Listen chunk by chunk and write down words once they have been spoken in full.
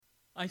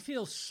I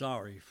feel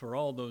sorry for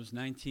all those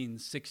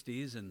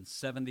 1960s and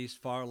 70s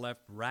far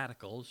left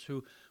radicals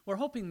who were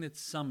hoping that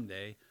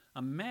someday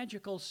a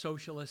magical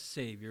socialist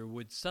savior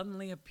would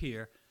suddenly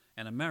appear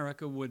and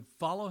America would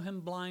follow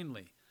him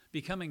blindly,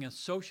 becoming a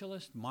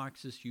socialist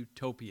Marxist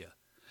utopia.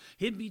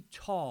 He'd be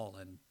tall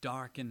and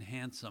dark and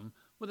handsome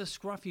with a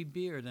scruffy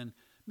beard, and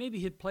maybe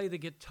he'd play the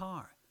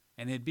guitar,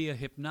 and he'd be a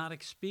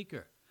hypnotic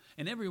speaker,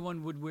 and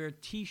everyone would wear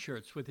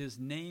T-shirts with his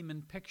name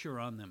and picture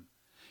on them.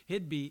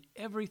 He'd be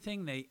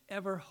everything they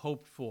ever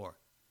hoped for.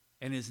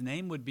 And his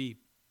name would be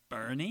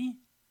Bernie?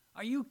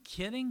 Are you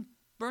kidding?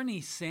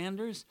 Bernie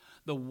Sanders,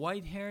 the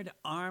white-haired,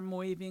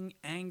 arm-waving,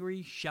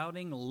 angry,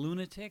 shouting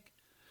lunatic?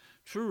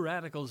 True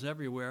radicals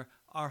everywhere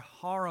are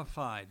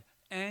horrified,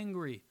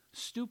 angry,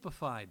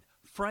 stupefied,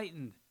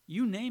 frightened,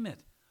 you name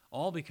it,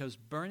 all because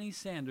Bernie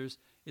Sanders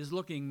is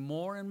looking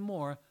more and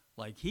more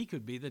like he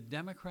could be the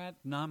Democrat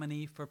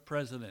nominee for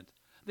president,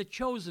 the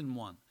chosen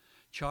one,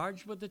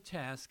 charged with the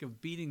task of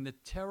beating the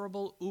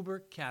terrible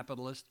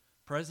uber-capitalist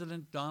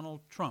President Donald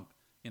Trump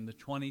in the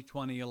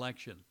 2020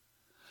 election.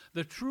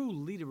 The true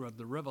leader of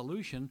the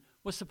revolution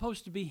was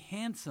supposed to be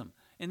handsome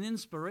and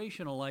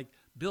inspirational like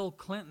Bill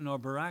Clinton or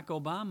Barack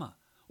Obama,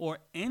 or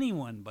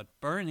anyone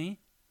but Bernie.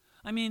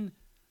 I mean,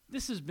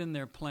 this has been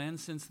their plan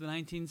since the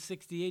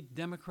 1968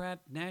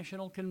 Democrat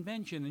National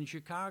Convention in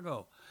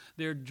Chicago,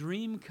 their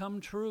dream come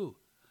true.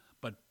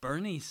 But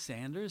Bernie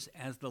Sanders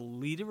as the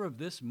leader of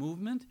this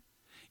movement?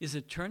 Is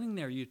it turning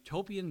their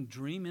utopian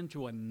dream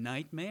into a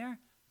nightmare?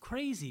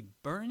 Crazy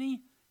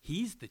Bernie?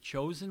 He's the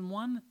chosen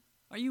one?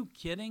 Are you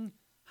kidding?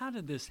 How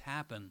did this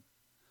happen?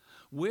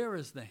 Where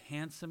is the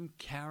handsome,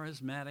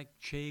 charismatic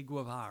Che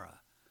Guevara?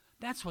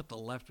 That's what the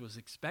left was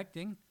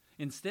expecting.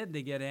 Instead,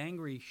 they get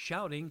angry,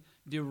 shouting,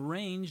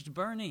 deranged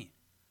Bernie.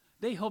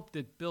 They hoped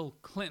that Bill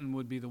Clinton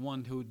would be the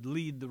one who would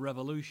lead the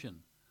revolution.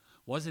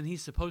 Wasn't he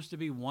supposed to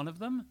be one of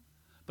them?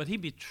 But he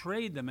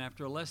betrayed them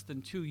after less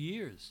than 2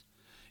 years.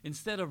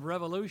 Instead of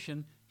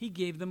revolution, he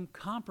gave them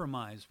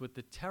compromise with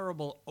the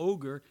terrible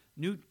ogre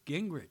Newt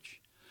Gingrich.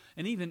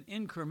 And even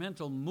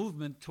incremental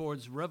movement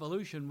towards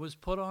revolution was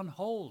put on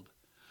hold,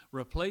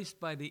 replaced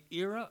by the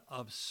era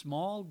of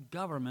small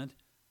government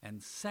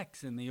and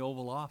sex in the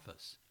Oval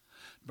Office.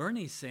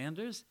 Bernie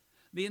Sanders,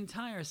 the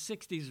entire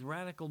 60s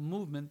radical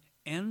movement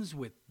ends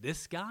with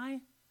this guy?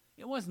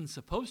 It wasn't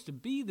supposed to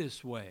be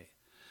this way.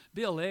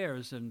 Bill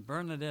Ayers and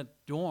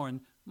Bernadette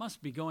Dorn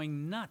must be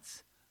going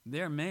nuts.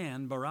 Their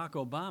man, Barack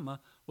Obama,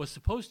 was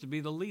supposed to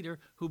be the leader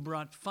who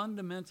brought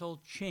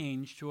fundamental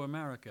change to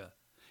America.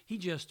 He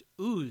just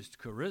oozed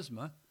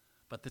charisma,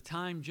 but the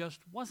time just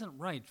wasn't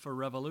right for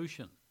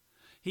revolution.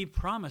 He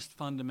promised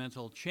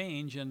fundamental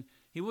change, and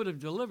he would have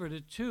delivered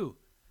it too,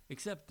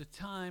 except the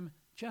time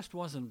just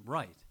wasn't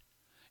right.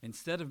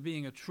 Instead of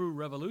being a true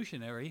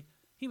revolutionary,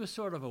 he was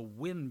sort of a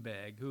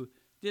windbag who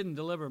didn't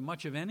deliver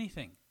much of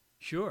anything.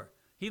 Sure,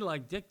 he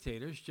liked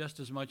dictators just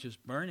as much as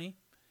Bernie.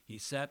 He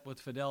sat with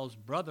Fidel's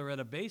brother at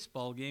a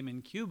baseball game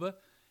in Cuba,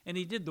 and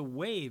he did the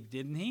wave,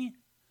 didn't he?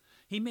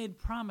 He made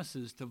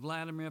promises to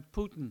Vladimir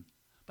Putin,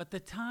 but the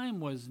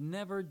time was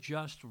never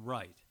just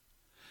right.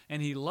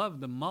 And he loved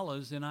the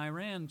mullahs in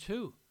Iran,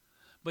 too,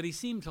 but he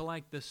seemed to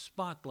like the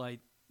spotlight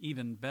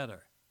even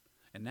better.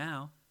 And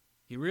now,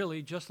 he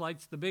really just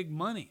likes the big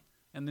money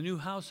and the new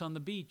house on the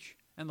beach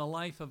and the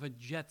life of a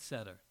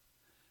jet-setter.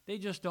 They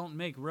just don't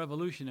make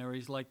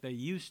revolutionaries like they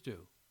used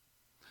to.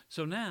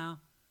 So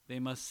now, they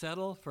must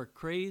settle for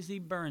crazy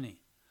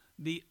Bernie,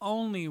 the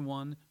only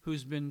one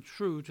who's been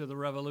true to the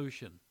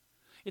revolution.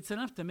 It's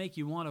enough to make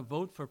you want to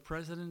vote for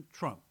President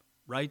Trump,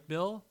 right,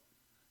 Bill?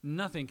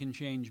 Nothing can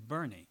change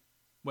Bernie.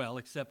 Well,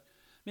 except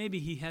maybe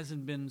he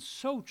hasn't been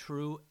so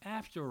true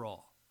after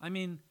all. I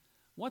mean,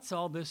 what's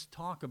all this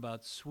talk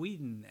about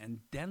Sweden and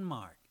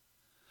Denmark?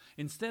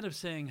 Instead of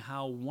saying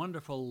how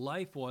wonderful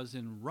life was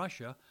in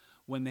Russia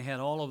when they had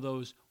all of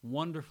those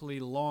wonderfully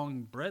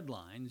long bread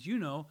lines, you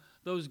know,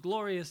 those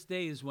glorious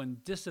days when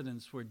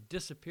dissidents were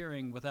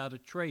disappearing without a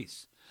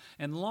trace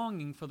and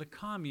longing for the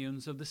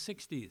communes of the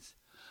 60s,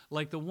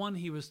 like the one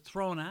he was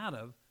thrown out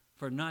of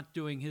for not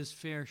doing his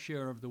fair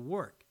share of the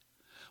work.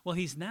 Well,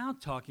 he's now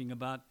talking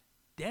about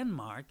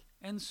Denmark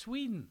and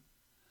Sweden.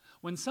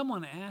 When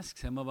someone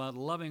asks him about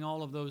loving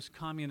all of those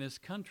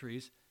communist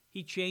countries,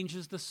 he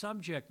changes the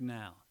subject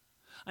now.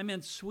 I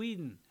meant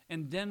Sweden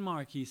and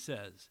Denmark, he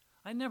says.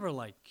 I never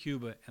liked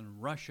Cuba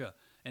and Russia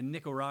and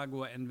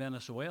Nicaragua and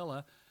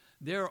Venezuela.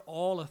 They're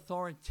all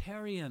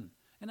authoritarian,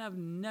 and I've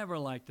never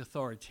liked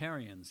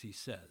authoritarians, he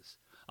says.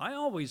 I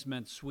always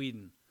meant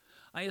Sweden.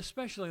 I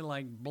especially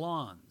like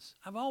blondes.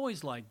 I've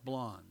always liked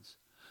blondes.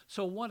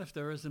 So what if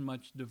there isn't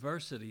much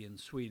diversity in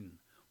Sweden?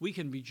 We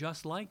can be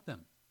just like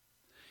them.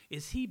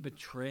 Is he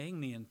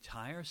betraying the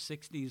entire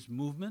 60s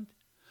movement?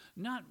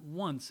 Not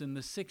once in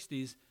the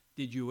 60s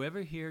did you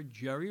ever hear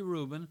Jerry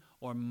Rubin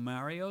or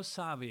Mario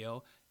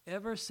Savio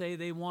ever say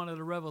they wanted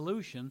a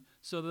revolution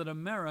so that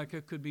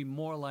America could be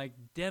more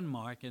like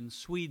Denmark and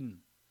Sweden.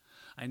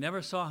 I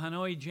never saw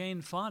Hanoi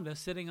Jane Fonda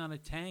sitting on a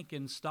tank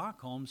in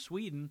Stockholm,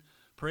 Sweden,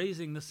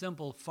 praising the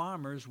simple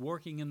farmers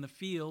working in the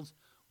fields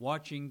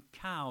watching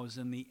cows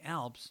in the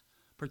Alps,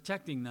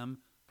 protecting them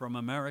from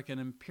American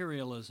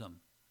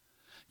imperialism.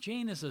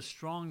 Jane is a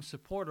strong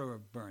supporter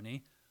of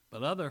Bernie,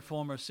 but other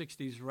former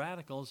 60s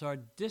radicals are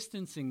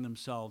distancing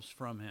themselves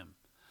from him.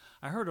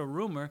 I heard a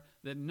rumor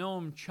that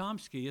Noam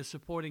Chomsky is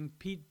supporting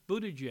Pete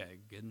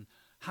Buttigieg and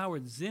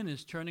Howard Zinn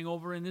is turning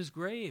over in his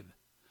grave.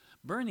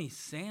 Bernie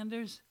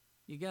Sanders?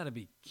 You gotta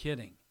be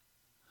kidding.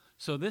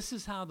 So this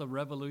is how the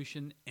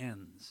revolution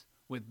ends,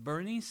 with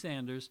Bernie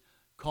Sanders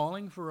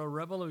calling for a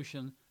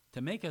revolution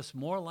to make us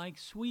more like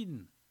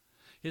Sweden.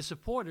 His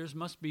supporters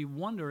must be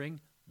wondering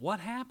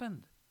what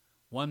happened.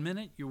 One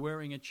minute you're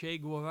wearing a Che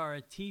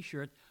Guevara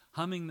t-shirt,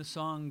 humming the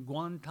song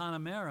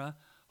Guantanamera,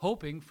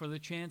 hoping for the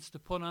chance to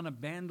put on a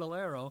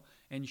bandolero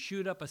and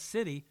shoot up a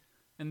city,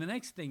 and the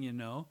next thing you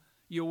know,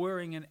 you're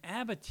wearing an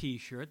ABBA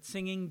t-shirt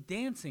singing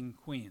Dancing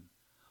Queen.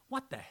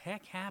 What the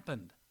heck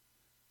happened?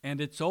 And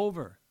it's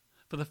over.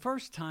 For the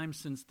first time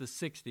since the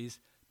 60s,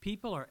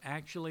 people are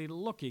actually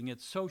looking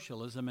at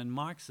socialism and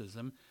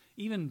Marxism,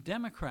 even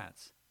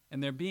Democrats,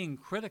 and they're being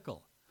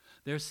critical.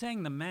 They're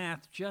saying the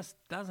math just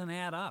doesn't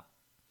add up.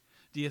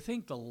 Do you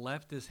think the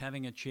left is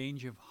having a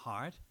change of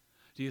heart?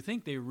 Do you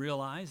think they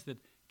realize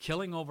that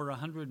killing over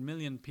 100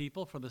 million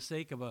people for the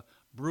sake of a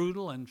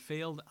brutal and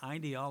failed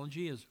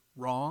ideology is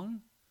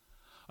wrong?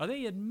 Are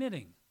they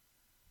admitting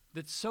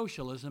that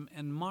socialism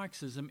and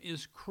Marxism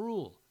is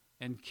cruel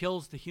and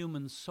kills the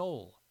human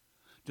soul?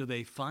 Do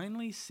they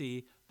finally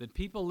see that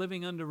people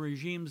living under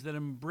regimes that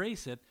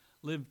embrace it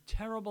live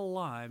terrible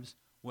lives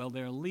while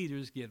their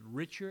leaders get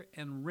richer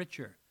and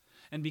richer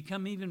and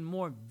become even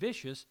more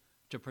vicious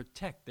to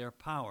protect their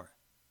power?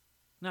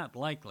 Not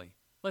likely.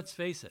 Let's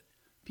face it,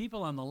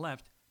 people on the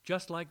left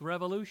just like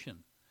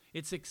revolution.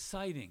 It's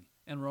exciting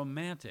and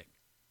romantic.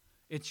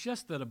 It's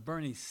just that a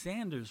Bernie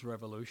Sanders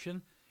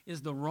revolution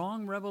is the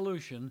wrong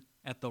revolution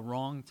at the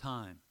wrong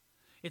time.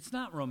 It's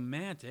not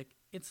romantic,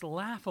 it's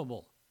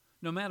laughable.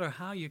 No matter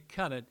how you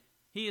cut it,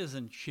 he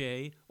isn't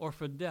Che or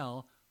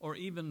Fidel or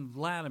even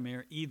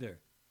Vladimir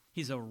either.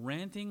 He's a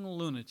ranting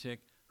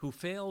lunatic who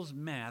fails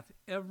math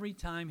every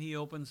time he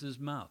opens his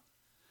mouth.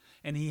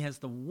 And he has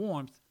the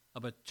warmth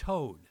of a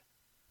toad.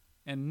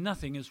 And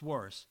nothing is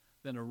worse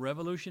than a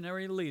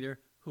revolutionary leader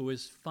who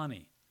is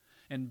funny.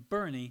 And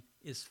Bernie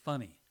is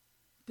funny.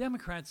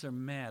 Democrats are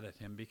mad at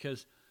him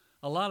because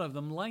a lot of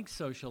them like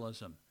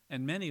socialism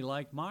and many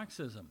like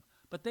Marxism,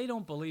 but they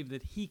don't believe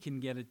that he can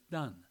get it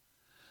done.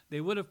 They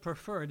would have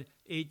preferred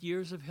 8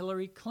 years of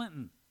Hillary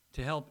Clinton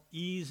to help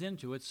ease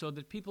into it so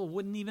that people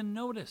wouldn't even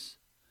notice.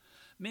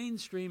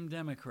 Mainstream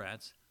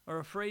Democrats are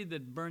afraid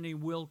that Bernie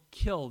will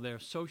kill their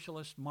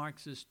socialist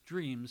Marxist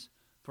dreams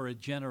for a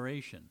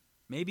generation,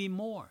 maybe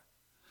more.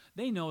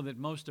 They know that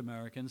most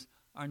Americans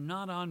are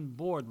not on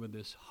board with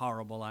this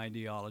horrible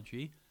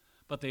ideology,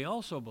 but they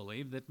also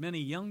believe that many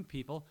young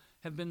people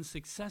have been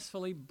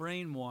successfully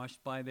brainwashed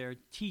by their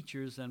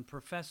teachers and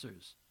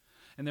professors.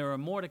 And there are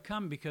more to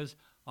come because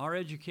our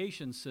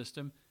education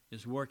system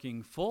is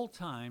working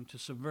full-time to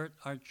subvert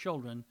our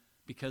children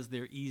because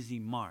they're easy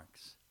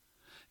marks.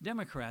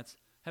 Democrats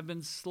have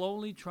been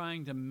slowly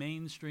trying to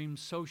mainstream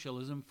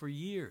socialism for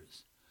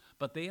years,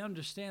 but they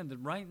understand that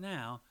right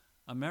now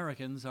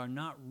Americans are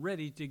not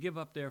ready to give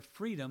up their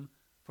freedom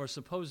for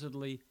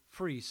supposedly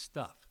free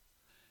stuff.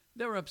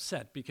 They're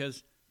upset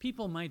because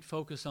people might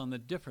focus on the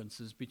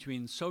differences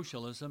between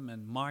socialism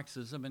and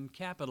Marxism and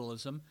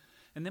capitalism,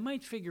 and they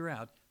might figure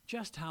out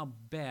just how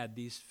bad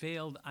these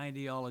failed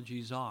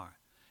ideologies are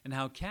and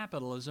how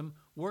capitalism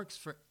works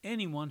for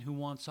anyone who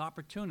wants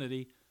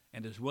opportunity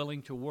and is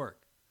willing to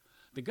work.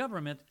 The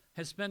government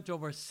has spent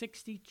over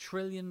 $60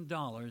 trillion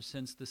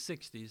since the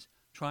 60s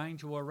trying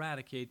to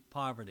eradicate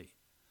poverty.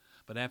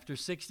 But after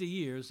 60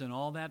 years and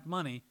all that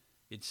money,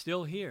 it's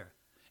still here,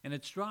 and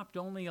it's dropped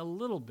only a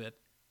little bit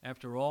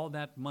after all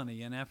that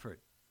money and effort.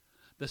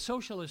 The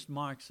socialist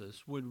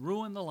Marxists would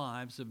ruin the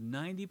lives of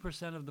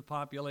 90% of the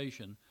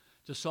population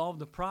to solve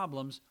the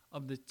problems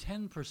of the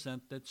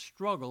 10% that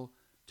struggle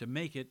to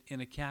make it in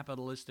a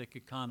capitalistic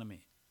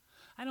economy.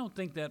 I don't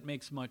think that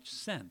makes much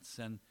sense,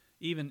 and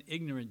even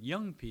ignorant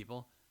young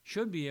people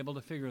should be able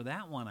to figure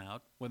that one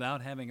out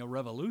without having a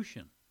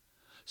revolution.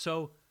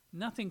 So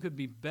nothing could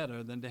be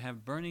better than to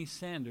have Bernie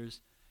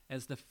Sanders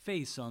as the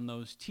face on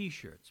those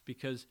T-shirts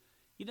because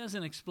he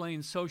doesn't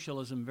explain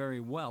socialism very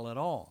well at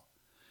all.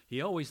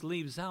 He always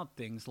leaves out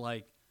things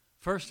like,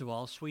 first of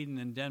all, Sweden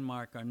and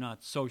Denmark are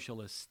not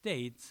socialist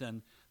states,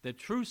 and that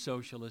true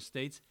socialist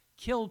states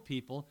kill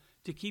people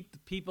to keep the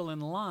people in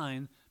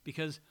line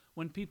because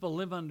when people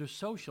live under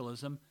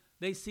socialism,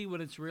 they see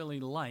what it's really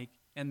like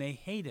and they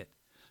hate it.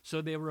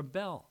 So they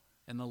rebel,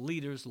 and the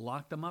leaders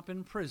lock them up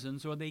in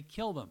prisons or they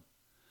kill them.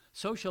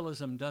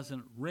 Socialism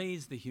doesn't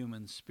raise the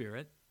human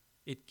spirit,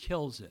 it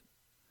kills it.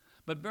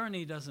 But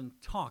Bernie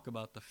doesn't talk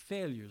about the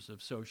failures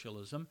of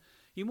socialism.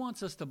 He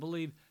wants us to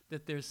believe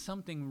that there's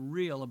something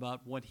real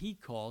about what he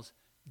calls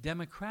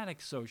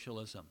democratic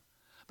socialism.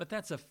 But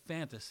that's a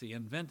fantasy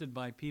invented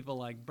by people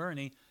like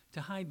Bernie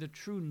to hide the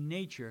true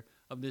nature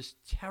of this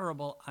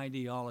terrible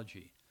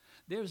ideology.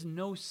 There's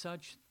no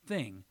such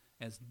thing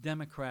as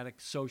democratic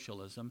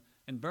socialism,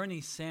 and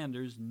Bernie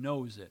Sanders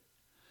knows it.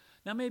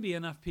 Now, maybe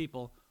enough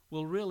people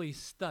will really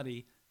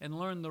study and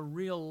learn the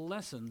real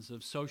lessons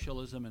of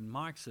socialism and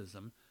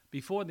Marxism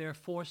before they're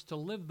forced to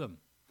live them,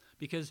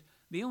 because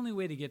the only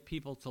way to get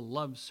people to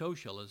love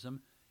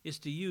socialism is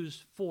to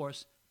use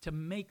force to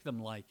make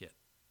them like it.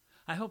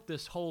 I hope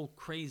this whole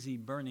crazy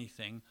Bernie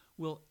thing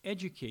will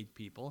educate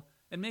people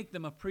and make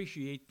them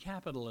appreciate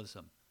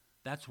capitalism.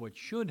 That's what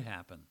should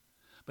happen.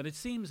 But it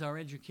seems our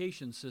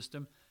education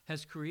system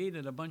has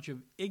created a bunch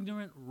of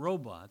ignorant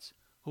robots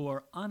who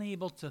are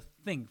unable to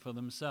think for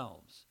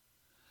themselves.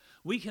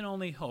 We can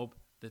only hope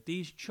that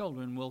these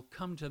children will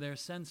come to their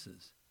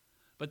senses.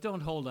 But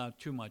don't hold out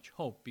too much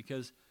hope,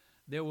 because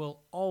there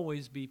will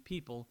always be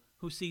people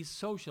who see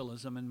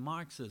socialism and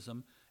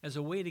Marxism as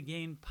a way to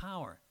gain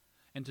power.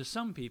 And to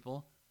some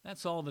people,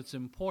 that's all that's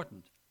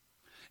important.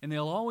 And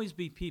there'll always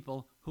be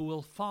people who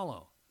will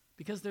follow,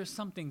 because there's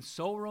something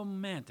so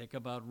romantic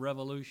about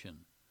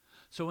revolution.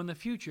 So in the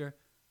future,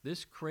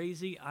 this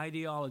crazy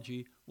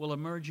ideology will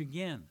emerge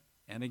again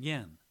and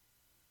again.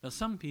 Now,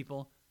 some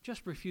people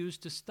just refuse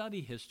to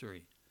study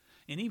history,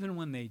 and even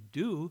when they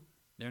do,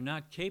 they're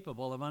not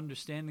capable of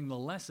understanding the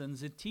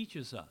lessons it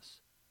teaches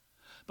us.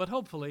 But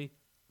hopefully,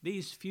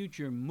 these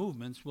future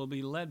movements will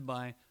be led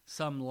by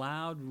some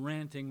loud,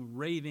 ranting,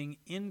 raving,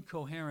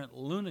 incoherent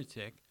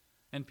lunatic,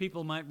 and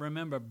people might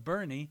remember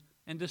Bernie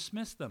and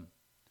dismiss them.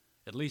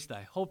 At least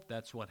I hope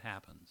that's what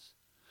happens.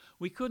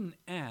 We couldn't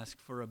ask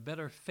for a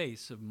better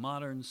face of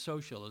modern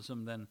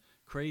socialism than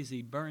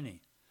crazy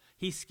Bernie.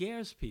 He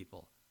scares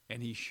people,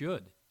 and he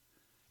should.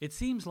 It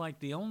seems like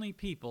the only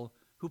people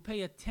who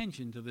pay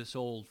attention to this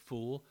old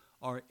fool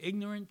are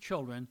ignorant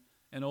children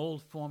and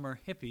old former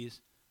hippies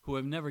who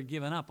have never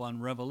given up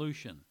on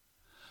revolution.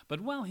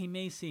 But while he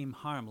may seem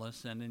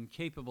harmless and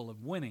incapable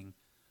of winning,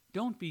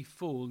 don't be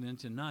fooled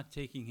into not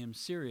taking him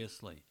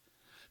seriously.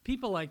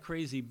 People like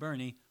Crazy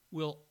Bernie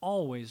will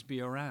always be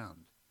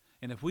around.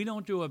 And if we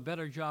don't do a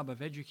better job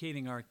of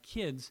educating our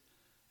kids,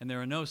 and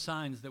there are no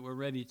signs that we're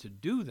ready to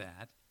do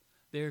that,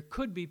 there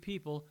could be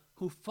people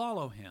who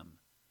follow him.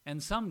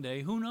 And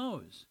someday, who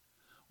knows?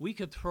 We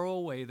could throw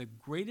away the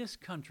greatest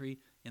country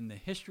in the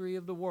history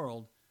of the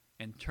world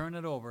and turn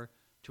it over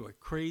to a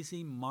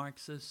crazy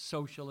Marxist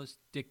socialist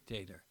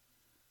dictator.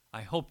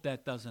 I hope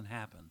that doesn't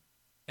happen,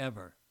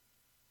 ever.